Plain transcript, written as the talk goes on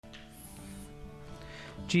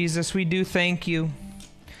Jesus, we do thank you.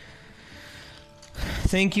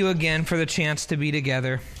 Thank you again for the chance to be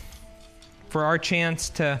together, for our chance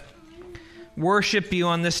to worship you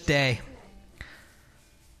on this day.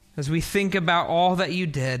 As we think about all that you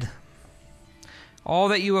did, all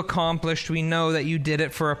that you accomplished, we know that you did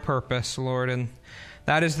it for a purpose, Lord, and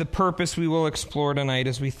that is the purpose we will explore tonight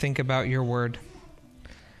as we think about your word.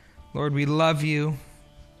 Lord, we love you.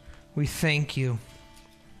 We thank you.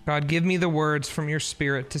 God, give me the words from your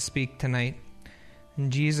Spirit to speak tonight. In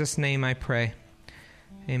Jesus' name I pray.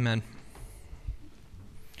 Amen.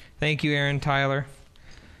 Thank you, Aaron Tyler.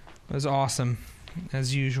 It was awesome,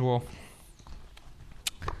 as usual.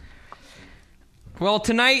 Well,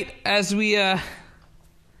 tonight, as we, I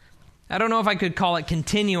don't know if I could call it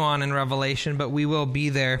continue on in Revelation, but we will be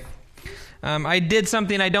there. I did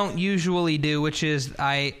something I don't usually do, which is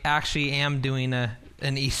I actually am doing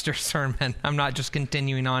an Easter sermon. I'm not just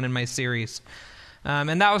continuing on in my series.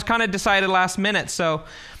 And that was kind of decided last minute, so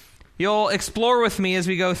you'll explore with me as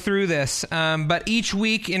we go through this. But each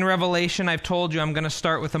week in Revelation, I've told you I'm going to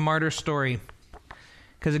start with a martyr story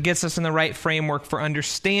because it gets us in the right framework for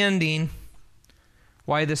understanding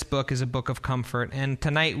why this book is a book of comfort. And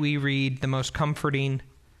tonight we read the most comforting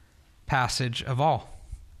passage of all.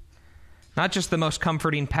 Not just the most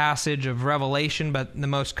comforting passage of Revelation, but the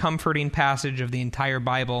most comforting passage of the entire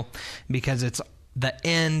Bible, because it's the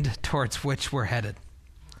end towards which we're headed.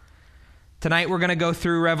 Tonight we're going to go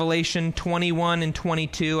through Revelation 21 and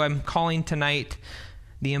 22. I'm calling tonight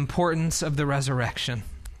the importance of the resurrection.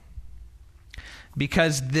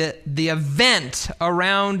 Because the event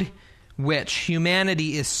around which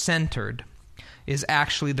humanity is centered is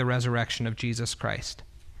actually the resurrection of Jesus Christ.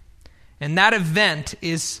 And that event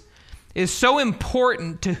is so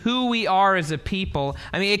important to who we are as a people.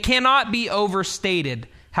 I mean, it cannot be overstated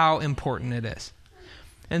how important it is.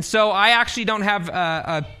 And so I actually don't have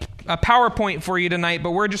a PowerPoint for you tonight,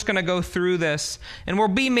 but we're just going to go through this. And we'll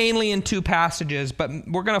be mainly in two passages, but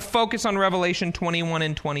we're going to focus on Revelation 21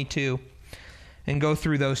 and 22 and go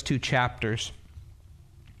through those two chapters.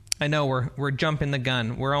 I know we're jumping the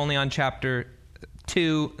gun. We're only on chapter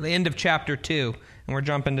 2, the end of chapter 2. And we're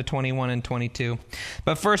jumping to 21 and 22.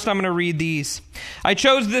 But first I'm going to read these. I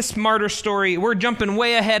chose this martyr story. We're jumping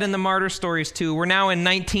way ahead in the martyr stories too. We're now in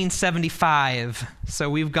 1975.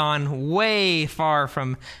 So we've gone way far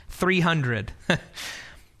from 300.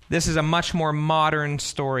 This is a much more modern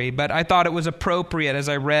story. But I thought it was appropriate as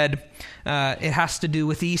I read. It has to do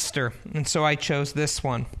with Easter. And so I chose this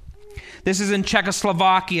one. This is in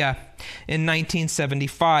Czechoslovakia in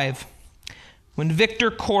 1975. When Viktor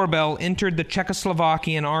Korbel entered the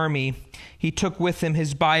Czechoslovakian army, he took with him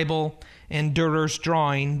his Bible and Durer's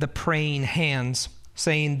drawing, The Praying Hands,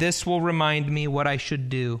 saying, "This will remind me what I should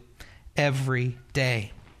do every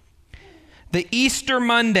day." The Easter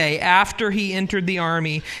Monday after he entered the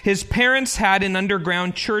army, his parents had an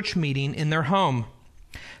underground church meeting in their home.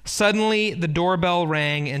 Suddenly, the doorbell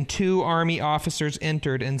rang and 2 army officers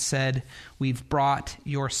entered and said, "We've brought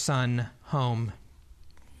your son home."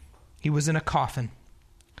 He was in a coffin.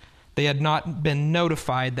 They had not been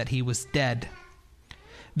notified that he was dead.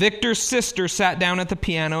 Victor's sister sat down at the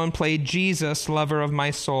piano and played Jesus, Lover of My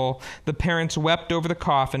Soul. The parents wept over the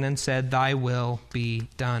coffin and said, "Thy will be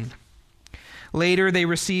done." Later, they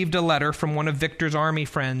received a letter from one of Victor's army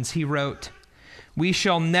friends. He wrote, "We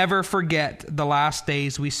shall never forget the last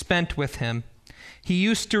days we spent with him. He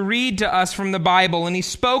used to read to us from the Bible, and he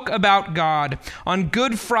spoke about God. On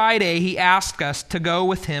Good Friday, he asked us to go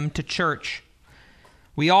with him to church.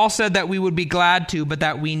 We all said that we would be glad to, but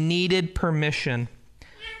that we needed permission.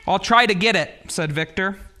 'I'll try to get it,' said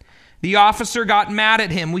Victor. The officer got mad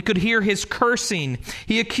at him. We could hear his cursing.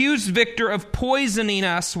 He accused Victor of poisoning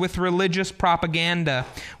us with religious propaganda.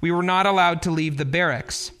 We were not allowed to leave the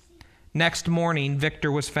barracks. Next morning,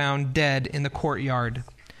 Victor was found dead in the courtyard.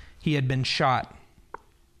 He had been shot.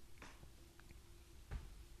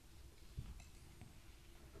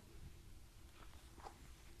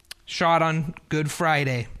 Shot on Good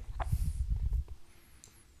Friday.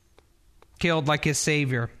 Killed like his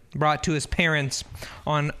Savior. Brought to his parents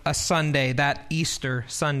on a Sunday, that Easter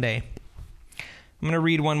Sunday. I'm going to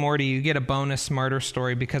read one more to you. You get a bonus martyr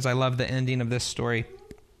story because I love the ending of this story.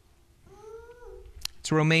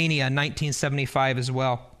 It's Romania, 1975 as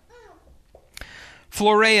well.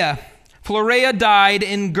 Florea died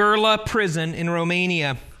in Gurla prison in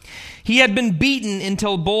Romania. He had been beaten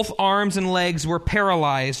until both arms and legs were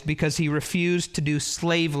paralyzed because he refused to do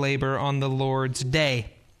slave labor on the Lord's day.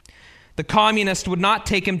 The communist would not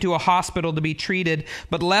take him to a hospital to be treated,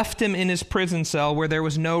 but left him in his prison cell where there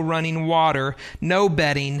was no running water, no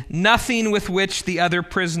bedding, nothing with which the other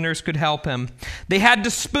prisoners could help him. They had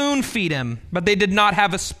to spoon feed him, but they did not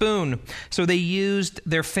have a spoon, so they used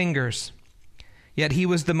their fingers. Yet he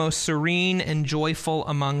was the most serene and joyful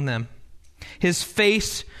among them. His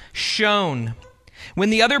face shone.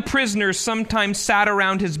 When the other prisoners sometimes sat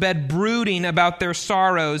around his bed brooding about their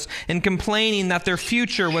sorrows and complaining that their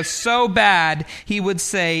future was so bad, he would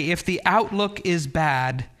say, "If the outlook is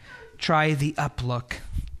bad, try the uplook."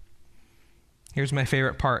 Here's my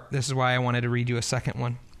favorite part. This is why I wanted to read you a second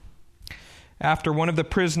one. After one of the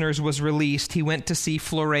prisoners was released, he went to see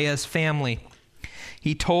Florea's family.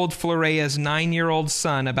 He told Florea's 9-year-old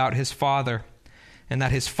son about his father, and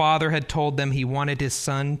that his father had told them he wanted his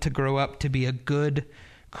son to grow up to be a good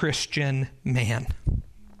Christian man.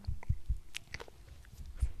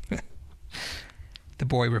 The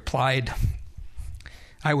boy replied,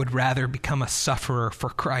 "I would rather become a sufferer for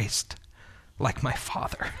Christ, like my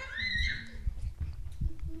father."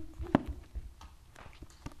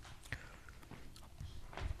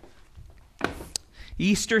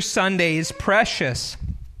 Easter Sunday is precious.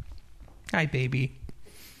 Hi, baby.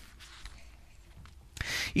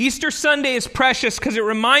 Easter Sunday is precious because it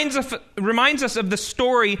reminds us of the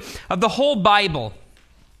story of the whole Bible.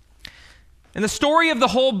 And the story of the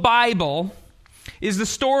whole Bible is the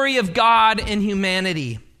story of God and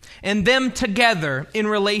humanity and them together in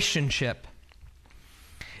relationship.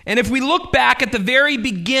 And if we look back at the very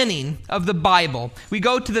beginning of the Bible, we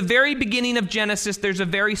go to the very beginning of Genesis, there's a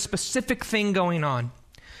very specific thing going on.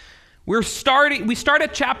 We start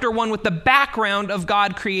at chapter 1 with the background of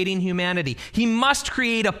God creating humanity. He must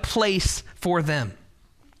create a place for them.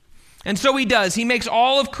 And so he does. He makes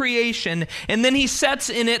all of creation, and then he sets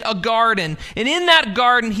in it a garden. And in that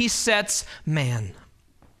garden, he sets man.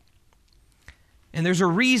 And there's a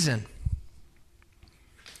reason.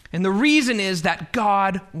 And the reason is that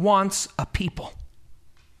God wants a people.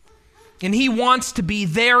 And he wants to be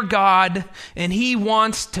their God, and he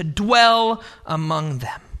wants to dwell among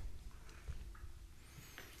them.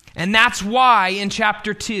 And that's why in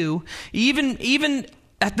chapter 2, even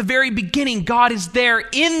at the very beginning, God is there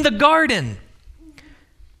in the garden.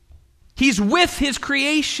 He's with his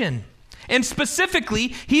creation. And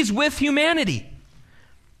specifically, he's with humanity.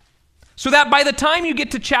 So that by the time you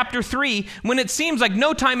get to chapter 3, when it seems like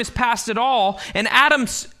no time has passed at all, and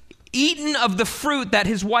Adam's eaten of the fruit that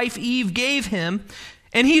his wife Eve gave him,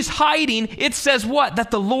 and he's hiding, it says what?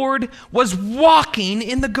 That the Lord was walking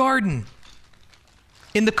in the garden.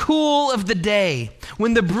 In the cool of the day,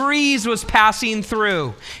 when the breeze was passing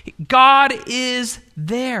through, God is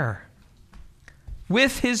there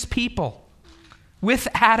with his people, with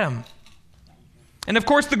Adam. And of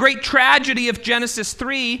course, the great tragedy of Genesis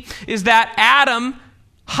 3 is that Adam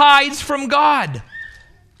hides from God.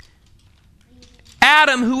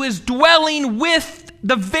 Adam, who is dwelling with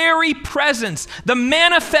the very presence, the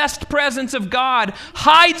manifest presence of God,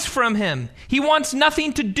 hides from him. He wants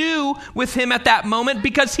nothing to do with him at that moment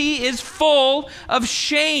because he is full of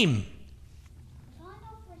shame.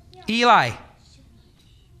 Eli.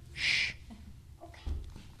 Shh.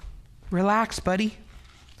 Relax, buddy.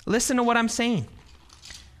 Listen to what I'm saying.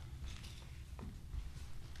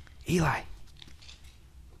 Eli.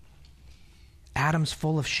 Adam's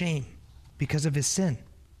full of shame because of his sin.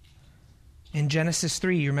 In Genesis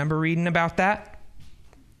 3, you remember reading about that?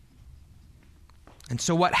 And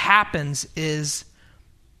so what happens is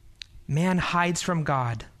man hides from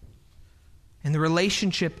God, and the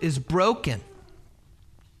relationship is broken.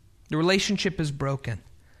 The relationship is broken.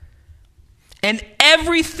 And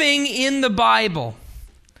everything in the Bible,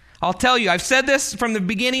 I'll tell you, I've said this from the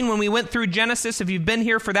beginning when we went through Genesis, if you've been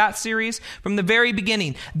here for that series, from the very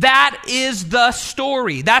beginning. That is the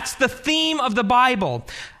story. That's the theme of the Bible.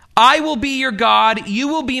 I will be your God, you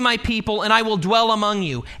will be my people, and I will dwell among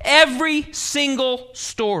you. Every single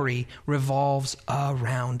story revolves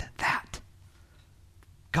around that.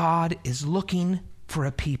 God is looking for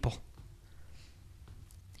a people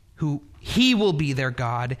who he will be their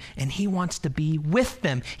God, and he wants to be with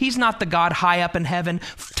them. He's not the God high up in heaven,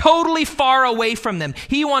 totally far away from them.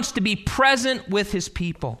 He wants to be present with his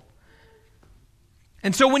people.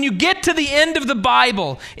 And so when you get to the end of the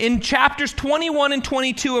Bible, in chapters 21 and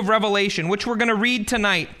 22 of Revelation, which we're going to read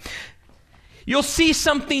tonight, you'll see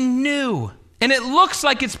something new. And it looks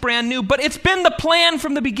like it's brand new, but it's been the plan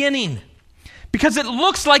from the beginning. Because it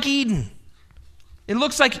looks like Eden. It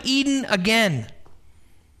looks like Eden again.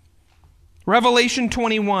 Revelation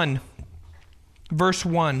 21, verse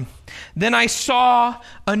 1. Then I saw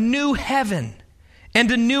a new heaven and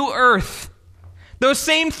a new earth. Those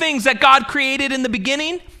same things that God created in the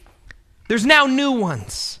beginning, there's now new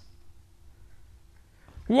ones.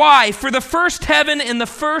 Why? For the first heaven and the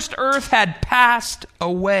first earth had passed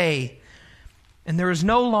away, and there is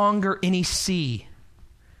no longer any sea.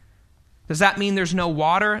 Does that mean there's no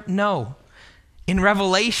water? No. In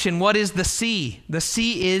Revelation, what is the sea? The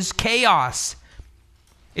sea is chaos.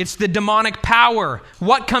 It's the demonic power.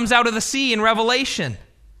 What comes out of the sea in Revelation?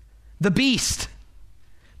 The beast.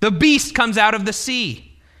 The beast comes out of the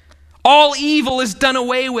sea. All evil is done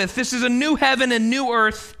away with. This is a new heaven and new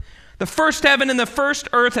earth. The first heaven and the first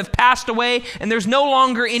earth have passed away, and there's no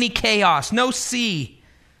longer any chaos, no sea.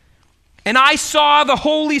 And I saw the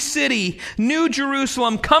holy city, New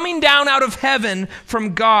Jerusalem, coming down out of heaven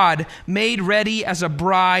from God, made ready as a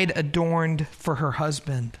bride adorned for her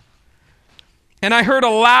husband. And I heard a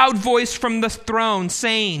loud voice from the throne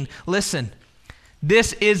saying, listen,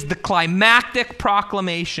 this is the climactic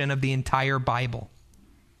proclamation of the entire Bible.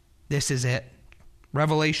 This is it.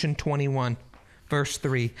 Revelation 21, verse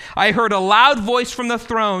 3. I heard a loud voice from the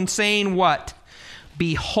throne saying what?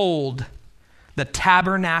 Behold, the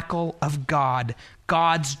tabernacle of God,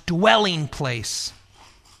 God's dwelling place,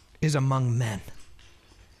 is among men.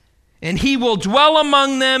 And he will dwell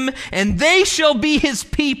among them, and they shall be his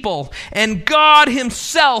people, and God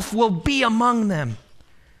himself will be among them.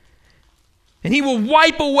 And he will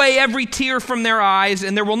wipe away every tear from their eyes,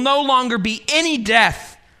 and there will no longer be any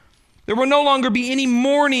death. There will no longer be any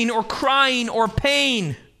mourning or crying or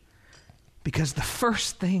pain, because the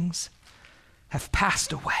first things have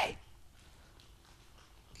passed away.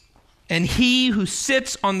 And he who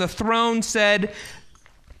sits on the throne said,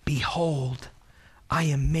 behold, I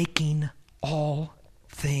am making all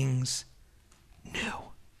things new.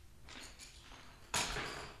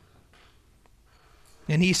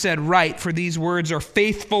 And he said, write, for these words are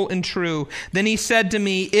faithful and true. Then he said to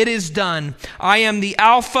me, it is done. I am the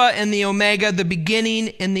Alpha and the Omega, the beginning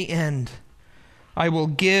and the end. I will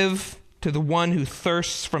give to the one who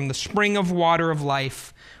thirsts from the spring of water of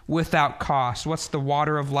life without cost. What's the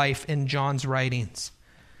water of life in John's writings?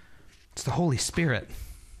 It's the Holy Spirit.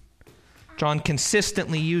 John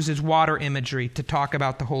consistently uses water imagery to talk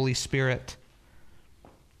about the Holy Spirit.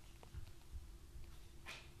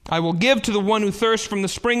 I will give to the one who thirsts from the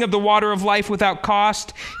spring of the water of life without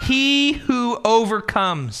cost. He who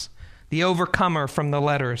overcomes, the overcomer from the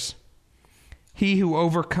letters. He who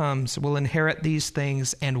overcomes will inherit these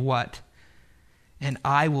things, and what? And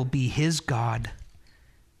I will be his God,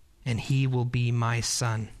 and he will be my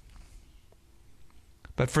son.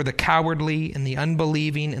 But for the cowardly and the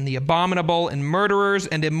unbelieving and the abominable and murderers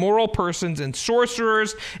and immoral persons and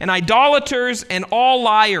sorcerers and idolaters and all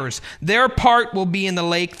liars, their part will be in the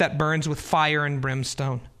lake that burns with fire and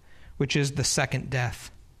brimstone, which is the second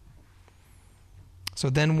death.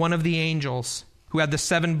 So then one of the angels, who had the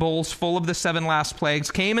 7 bowls full of the 7 last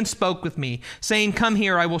plagues, came and spoke with me, saying, come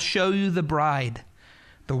here, I will show you the bride,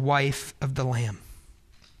 the wife of the Lamb.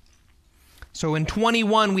 So in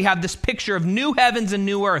 21, we have this picture of new heavens and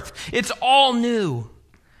new earth. It's all new.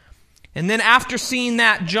 And then after seeing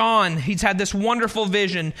that, John, he's had this wonderful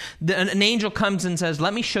vision. An angel comes and says,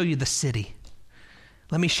 let me show you the city.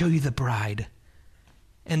 Let me show you the bride.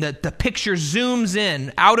 And the picture zooms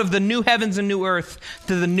in out of the new heavens and new earth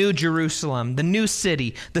to the new Jerusalem, the new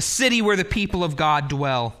city, the city where the people of God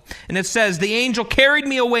dwell. And it says, the angel carried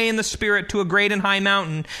me away in the spirit to a great and high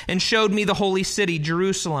mountain and showed me the holy city,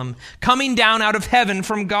 Jerusalem, coming down out of heaven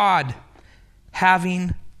from God,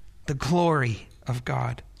 having the glory of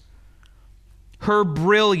God. Her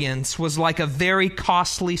brilliance was like a very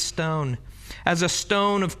costly stone, as a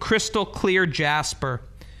stone of crystal clear jasper.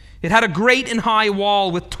 It had a great and high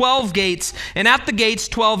wall with 12 gates, and at the gates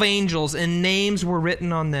 12 angels, and names were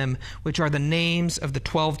written on them, which are the names of the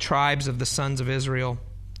 12 tribes of the sons of Israel.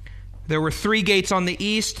 There were 3 gates on the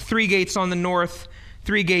east, 3 gates on the north,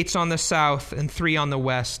 3 gates on the south, and 3 on the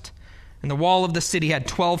west. And the wall of the city had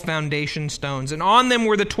 12 foundation stones, and on them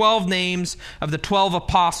were the 12 names of the 12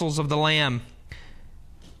 apostles of the Lamb.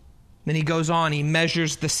 Then he goes on, he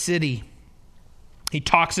measures the city. He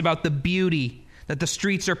talks about the beauty, that the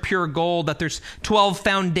streets are pure gold, that there's 12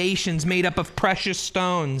 foundations made up of precious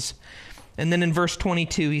stones. And then in verse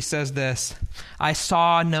 22 he says this, I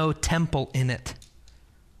saw no temple in it,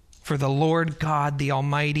 for the Lord God, the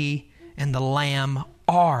Almighty, and the Lamb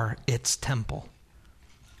are its temple.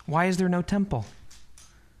 Why is there no temple?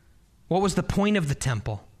 What was the point of the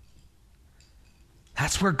temple?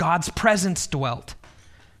 That's where God's presence dwelt.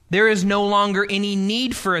 There is no longer any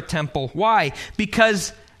need for a temple. Why?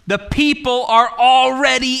 Because the people are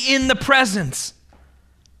already in the presence.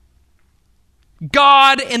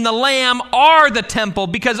 God and the Lamb are the temple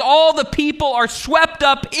because all the people are swept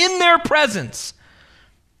up in their presence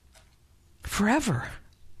forever.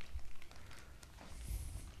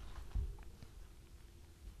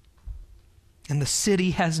 And the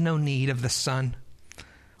city has no need of the sun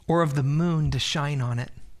or of the moon to shine on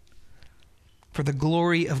it, for the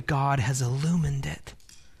glory of God has illumined it.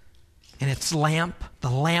 And its lamp, the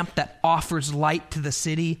lamp that offers light to the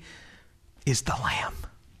city, is the Lamb.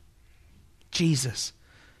 Jesus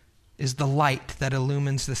is the light that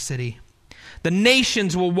illumines the city. The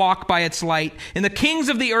nations will walk by its light, and the kings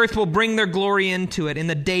of the earth will bring their glory into it in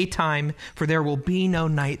the daytime, for there will be no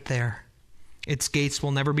night there. Its gates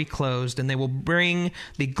will never be closed, and they will bring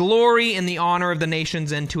the glory and the honor of the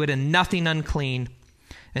nations into it, and nothing unclean.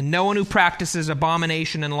 And no one who practices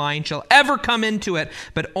abomination and lying shall ever come into it,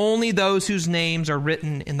 but only those whose names are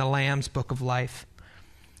written in the Lamb's book of life.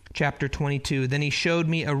 Chapter 22, Then he showed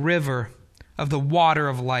me a river of the water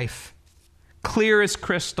of life, clear as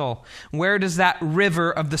crystal. Where does that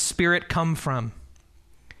river of the Spirit come from?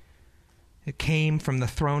 It came from the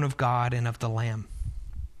throne of God and of the Lamb.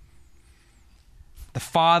 The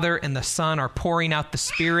Father and the Son are pouring out the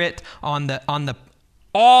Spirit on the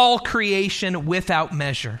all creation without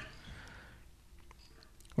measure.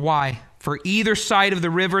 Why? For either side of the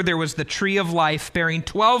river there was the tree of life, bearing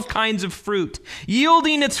 12 kinds of fruit,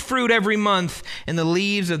 yielding its fruit every month, and the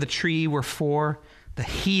leaves of the tree were for the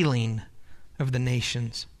healing of the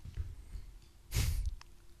nations.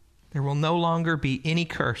 There will no longer be any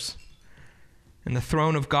curse. And the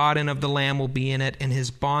throne of God and of the Lamb will be in it, and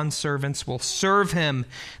his bondservants will serve him.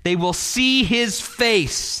 They will see his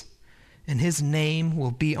face, and his name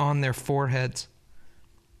will be on their foreheads.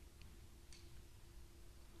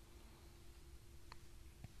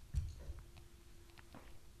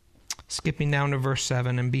 Skipping down to verse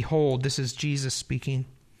 7, And behold, this is Jesus speaking,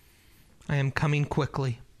 I am coming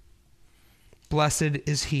quickly. Blessed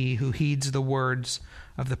is he who heeds the words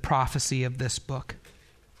of the prophecy of this book.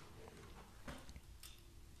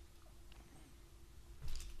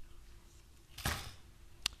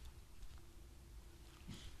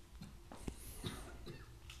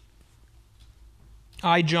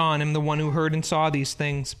 I, John, am the one who heard and saw these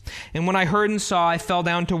things. And when I heard and saw, I fell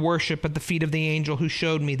down to worship at the feet of the angel who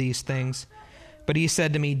showed me these things. But he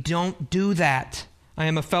said to me, Don't do that. I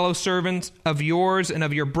am a fellow servant of yours and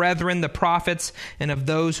of your brethren, the prophets, and of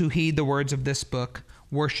those who heed the words of this book.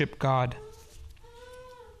 Worship God.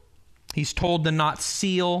 He's told to not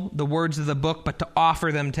seal the words of the book, but to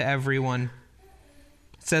offer them to everyone.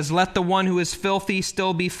 It says, Let the one who is filthy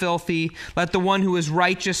still be filthy. Let the one who is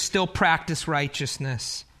righteous still practice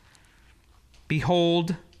righteousness.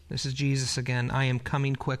 Behold, this is Jesus again, I am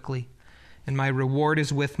coming quickly, and my reward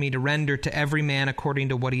is with me to render to every man according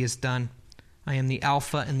to what he has done. I am the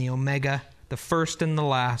Alpha and the Omega, the first and the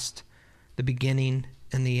last, the beginning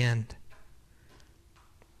and the end.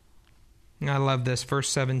 And I love this, verse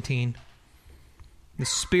 17. The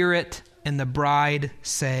Spirit and the bride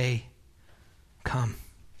say, Come.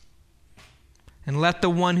 And let the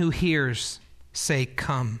one who hears say,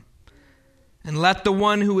 Come. And let the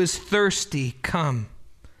one who is thirsty come.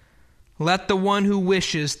 Let the one who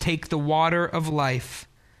wishes take the water of life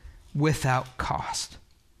without cost.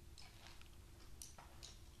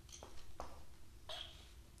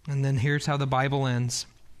 And then here's how the Bible ends.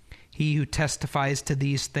 He who testifies to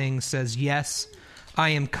these things says, Yes, I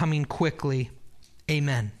am coming quickly.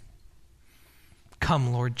 Amen.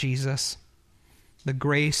 Come, Lord Jesus. The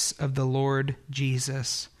grace of the Lord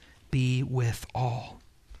Jesus be with all.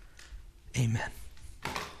 Amen.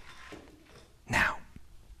 Now,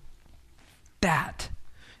 that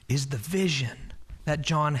is the vision that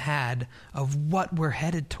John had of what we're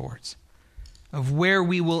headed towards, of where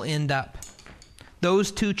we will end up.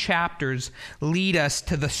 Those 2 chapters lead us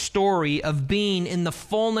to the story of being in the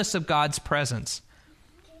fullness of God's presence.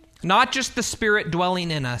 Not just the Spirit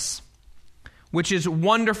dwelling in us, which is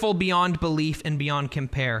wonderful beyond belief and beyond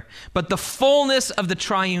compare, but the fullness of the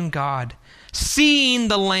triune God, seeing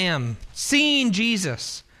the Lamb, seeing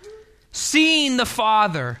Jesus, seeing the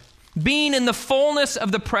Father, being in the fullness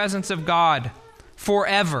of the presence of God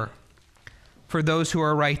forever for those who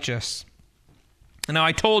are righteous. And now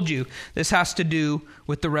I told you this has to do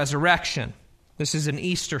with the resurrection. This is an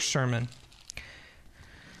Easter sermon.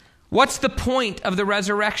 What's the point of the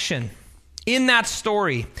resurrection in that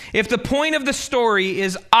story? If the point of the story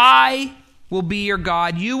is I will be your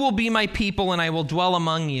God, you will be my people, and I will dwell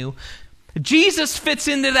among you, Jesus fits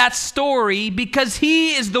into that story because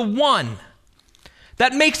he is the one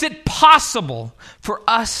that makes it possible for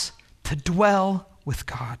us to dwell with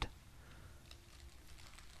God.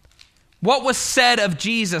 What was said of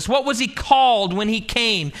Jesus? What was he called when he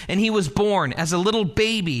came and he was born as a little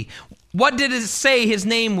baby? What did it say his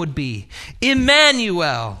name would be?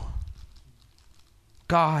 Emmanuel,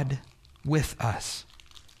 God with us.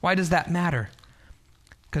 Why does that matter?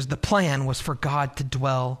 Because the plan was for God to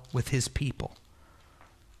dwell with his people.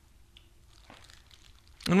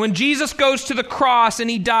 And when Jesus goes to the cross and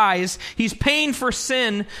he dies, he's paying for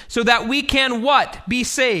sin so that we can what? Be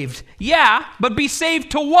saved. Yeah, but be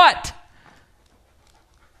saved to what?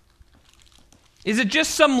 Is it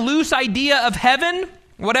just some loose idea of heaven?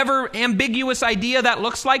 Whatever ambiguous idea that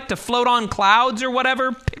looks like, to float on clouds or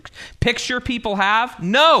whatever picture people have?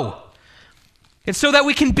 No. It's so that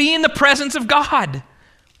we can be in the presence of God.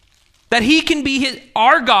 That he can be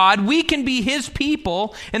our God, we can be his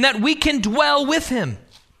people, and that we can dwell with him.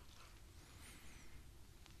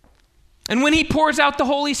 And when he pours out the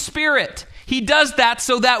Holy Spirit, he does that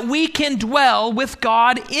so that we can dwell with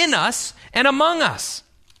God in us and among us,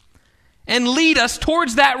 and lead us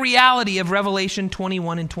towards that reality of Revelation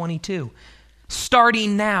 21 and 22,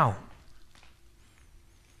 starting now.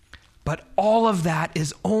 But all of that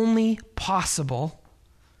is only possible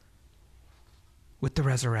with the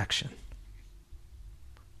resurrection.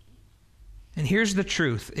 And here's the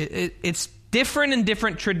truth. It's different in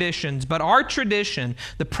different traditions, but our tradition,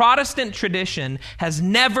 the Protestant tradition, has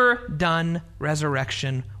never done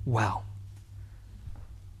resurrection well.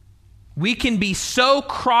 We can be so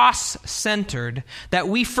cross-centered that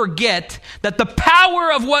we forget that the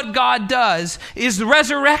power of what God does is the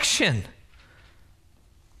resurrection.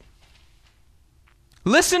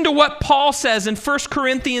 Listen to what Paul says in 1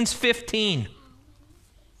 Corinthians 15.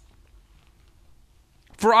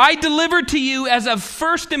 For I delivered to you as of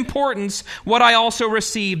first importance what I also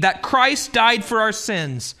received, that Christ died for our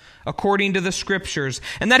sins, according to the Scriptures,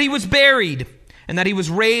 and that he was buried, and that he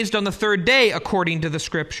was raised on the third day, according to the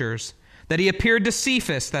Scriptures, that he appeared to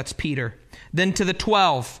Cephas, that's Peter, then to the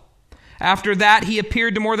 12. After that, he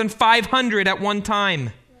appeared to more than 500 at one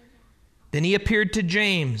time. Then he appeared to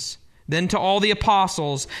James, then to all the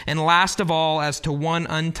apostles, and last of all, as to one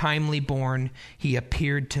untimely born, he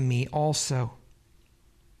appeared to me also.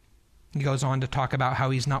 He goes on to talk about how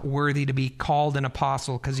he's not worthy to be called an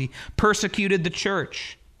apostle because he persecuted the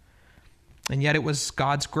church. And yet it was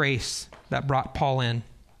God's grace that brought Paul in.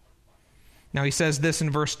 Now he says this in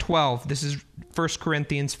verse 12. This is 1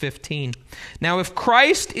 Corinthians 15. Now if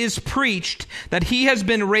Christ is preached that he has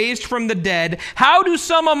been raised from the dead, how do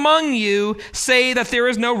some among you say that there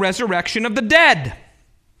is no resurrection of the dead?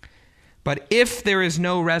 But if there is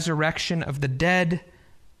no resurrection of the dead,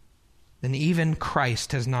 then even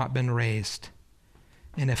Christ has not been raised.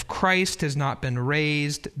 And if Christ has not been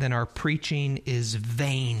raised, then our preaching is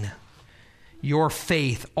vain. Your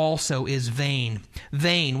faith also is vain.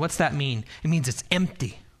 Vain, what's that mean? It means it's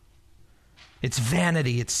empty. It's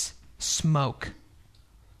vanity. It's smoke.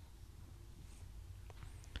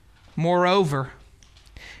 Moreover,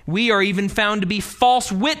 we are even found to be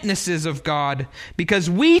false witnesses of God,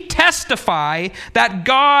 because we testify that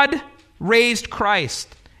God raised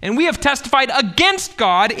Christ. And we have testified against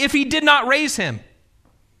God if he did not raise him,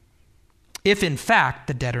 if in fact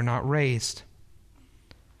the dead are not raised.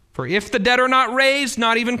 For if the dead are not raised,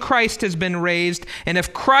 not even Christ has been raised. And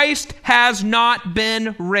if Christ has not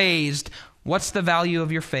been raised, what's the value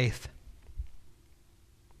of your faith?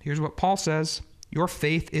 Here's what Paul says. Your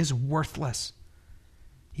faith is worthless.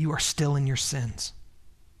 You are still in your sins.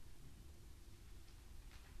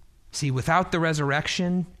 See, without the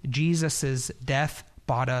resurrection, Jesus' death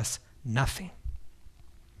bought us nothing.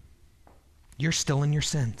 You're still in your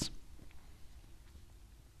sins.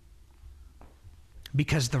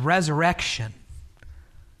 Because the resurrection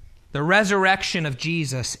of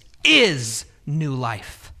Jesus is new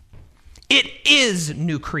life. It is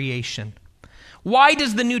new creation. Why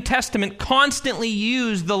does the New Testament constantly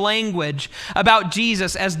use the language about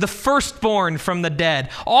Jesus as the firstborn from the dead?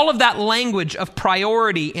 All of that language of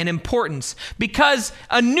priority and importance. Because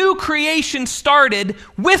a new creation started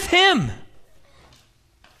with him.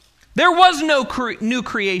 There was no new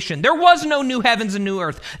creation. There was no new heavens and new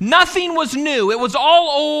earth. Nothing was new. It was all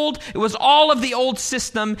old. It was all of the old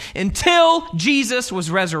system until Jesus was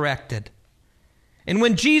resurrected. And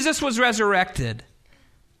when Jesus was resurrected,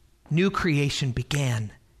 new creation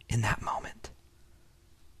began in that moment.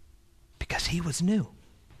 Because he was new.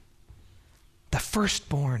 The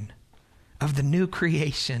firstborn of the new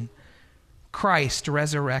creation, Christ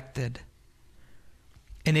resurrected.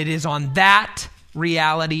 And it is on that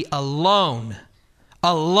reality alone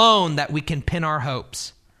that we can pin our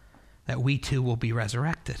hopes that we too will be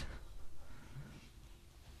resurrected.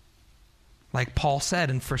 Like Paul said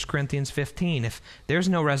in 1 Corinthians 15, if there's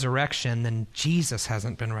no resurrection, then Jesus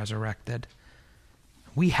hasn't been resurrected.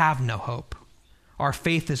 We have no hope. Our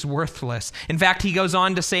faith is worthless. In fact, he goes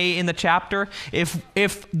on to say in the chapter,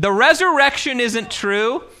 if the resurrection isn't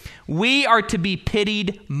true, we are to be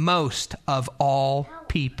pitied most of all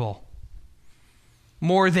people.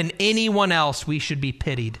 More than anyone else, we should be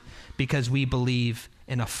pitied because we believe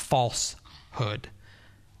in a falsehood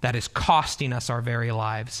that is costing us our very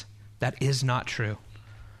lives. That is not true.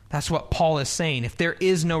 That's what Paul is saying. If there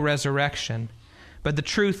is no resurrection, but the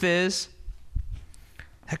truth is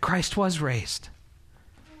that Christ was raised.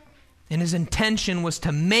 And his intention was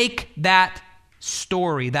to make that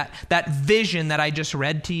story, that vision that I just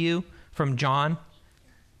read to you from John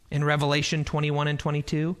in Revelation 21 and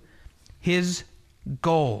 22, his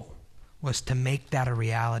goal was to make that a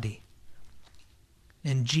reality.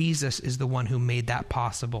 And Jesus is the one who made that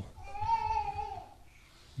possible.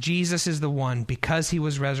 Jesus is the one, because he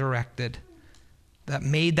was resurrected, that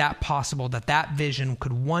made that possible, that vision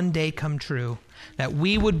could one day come true, that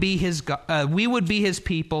we would be his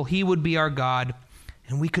people, he would be our God,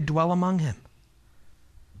 and we could dwell among him.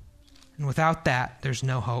 And without that, there's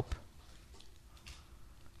no hope.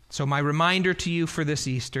 So my reminder to you for this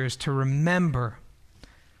Easter is to remember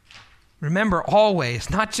always,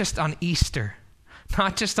 not just on Easter,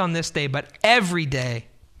 not just on this day, but every day,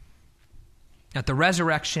 that the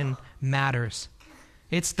resurrection matters.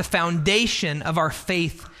 It's the foundation of our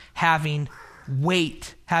faith having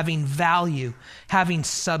weight, having value, having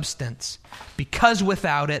substance. Because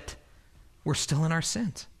without it, we're still in our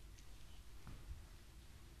sins.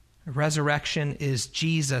 The resurrection is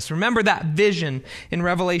Jesus. Remember that vision in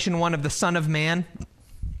Revelation 1 of the Son of Man?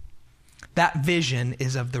 That vision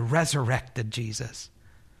is of the resurrected Jesus,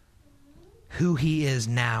 who he is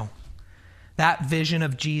now. That vision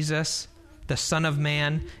of Jesus, the Son of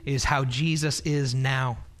Man, is how Jesus is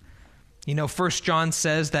now. You know, 1 John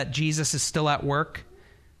says that Jesus is still at work.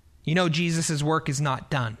 You know, Jesus' work is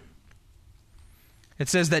not done. It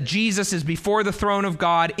says that Jesus is before the throne of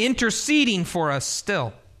God, interceding for us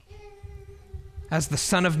still, as the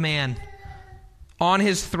Son of Man, on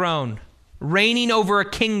his throne, reigning over a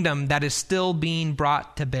kingdom that is still being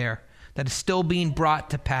brought to bear, that is still being brought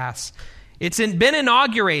to pass. It's been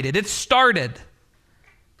inaugurated. It's started.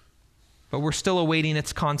 But we're still awaiting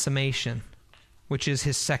its consummation, which is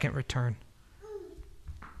his second return.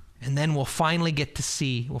 And then we'll finally get to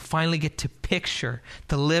see, we'll finally get to picture,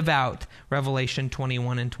 to live out Revelation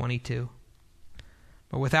 21 and 22.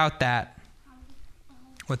 But without that,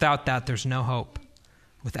 there's no hope.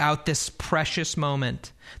 Without this precious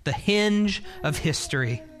moment, the hinge of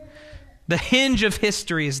history. The hinge of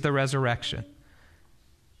history is the resurrection.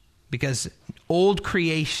 Because old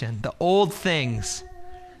creation, the old things,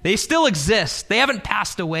 they still exist. They haven't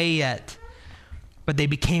passed away yet, but they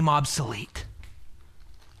became obsolete.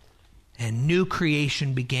 And new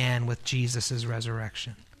creation began with Jesus'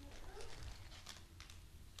 resurrection.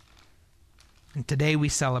 And today we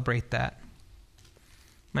celebrate that.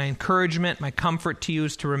 My encouragement, my comfort to you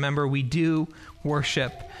is to remember we do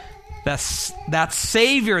worship that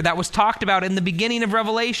Savior that was talked about in the beginning of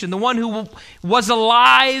Revelation, the one who was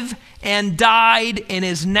alive and died and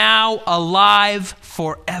is now alive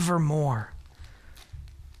forevermore.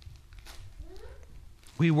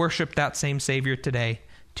 We worship that same Savior today,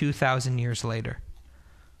 2,000 years later.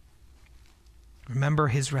 Remember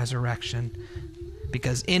his resurrection,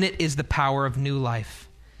 because in it is the power of new life,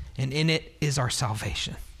 and in it is our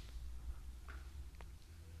salvation.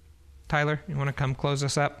 Tyler, you want to come close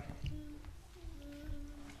us up?